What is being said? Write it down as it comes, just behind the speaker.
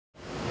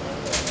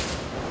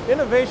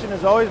Innovation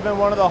has always been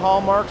one of the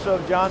hallmarks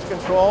of John's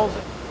Controls.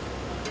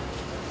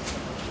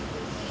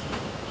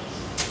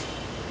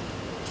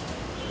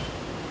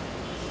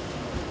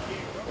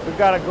 We've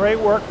got a great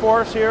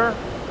workforce here.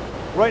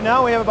 Right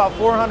now we have about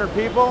 400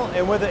 people,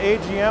 and with the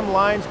AGM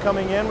lines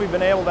coming in, we've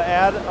been able to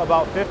add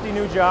about 50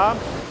 new jobs.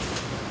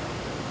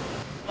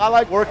 I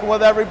like working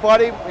with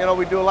everybody. You know,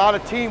 we do a lot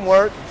of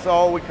teamwork,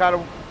 so we kind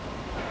of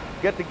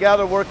get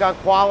together, work on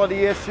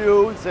quality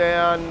issues,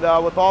 and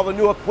with all the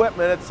new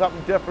equipment, it's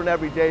something different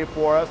every day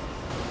for us.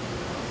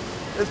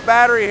 This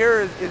battery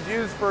here is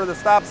used for the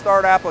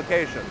stop-start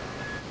application.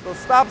 So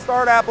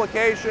stop-start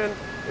application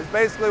is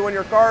basically when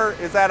your car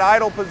is at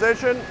idle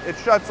position, it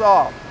shuts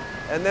off.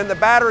 And then the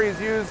battery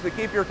is used to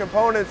keep your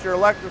components, your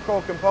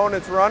electrical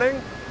components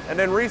running, and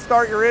then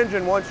restart your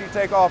engine once you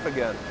take off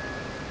again.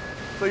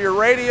 So your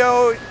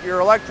radio, your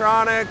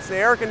electronics, the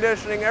air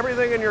conditioning,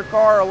 everything in your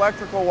car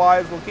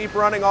electrical-wise will keep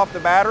running off the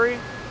battery,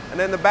 and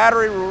then the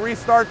battery will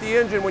restart the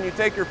engine when you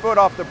take your foot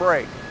off the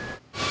brake.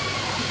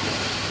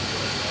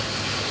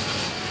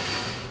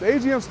 The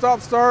AGM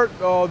stop-start,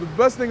 the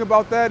best thing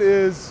about that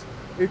is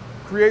it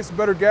creates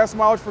better gas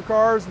mileage for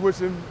cars, which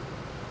in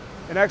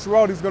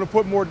actuality is going to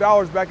put more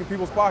dollars back in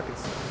people's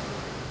pockets.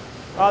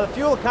 The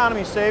fuel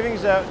economy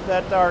savings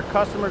that our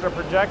customers are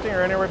projecting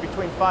are anywhere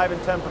between 5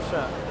 and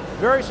 10%.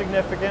 Very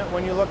significant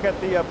when you look at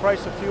the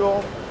price of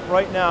fuel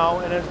right now,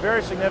 and it's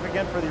very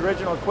significant for the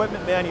original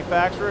equipment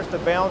manufacturers to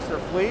balance their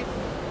fleet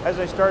as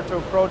they start to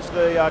approach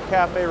the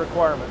CAFE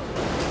requirements.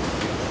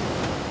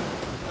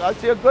 I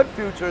see a good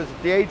future.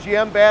 If the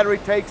AGM battery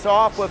takes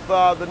off with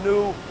the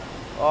new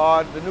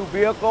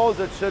vehicles,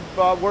 it should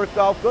work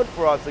out good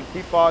for us and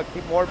keep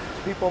more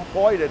people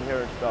employed in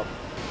here and stuff.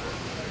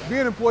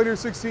 Being employed here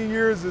 16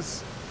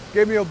 years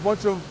gave me a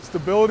bunch of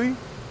stability.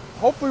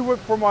 Hopefully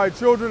for my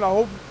children, I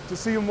hope to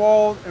see them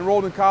all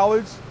enrolled in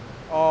college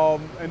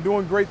and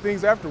doing great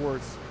things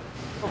afterwards.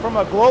 From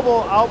a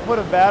global output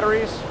of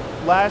batteries,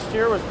 last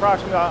year was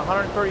approximately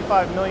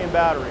 135 million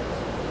batteries.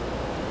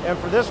 And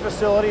for this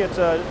facility, it's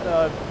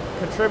a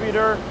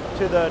contributor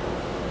to the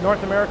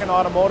North American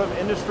automotive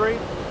industry.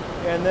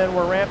 And then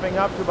we're ramping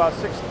up to about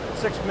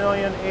 6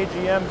 million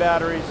AGM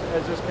batteries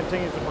as this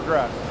continues to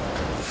progress.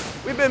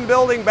 We've been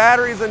building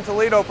batteries in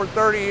Toledo for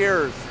 30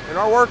 years, and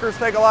our workers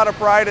take a lot of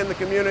pride in the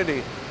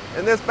community.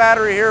 And this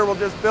battery here will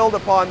just build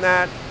upon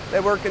that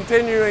we're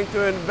continuing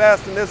to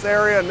invest in this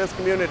area and this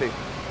community.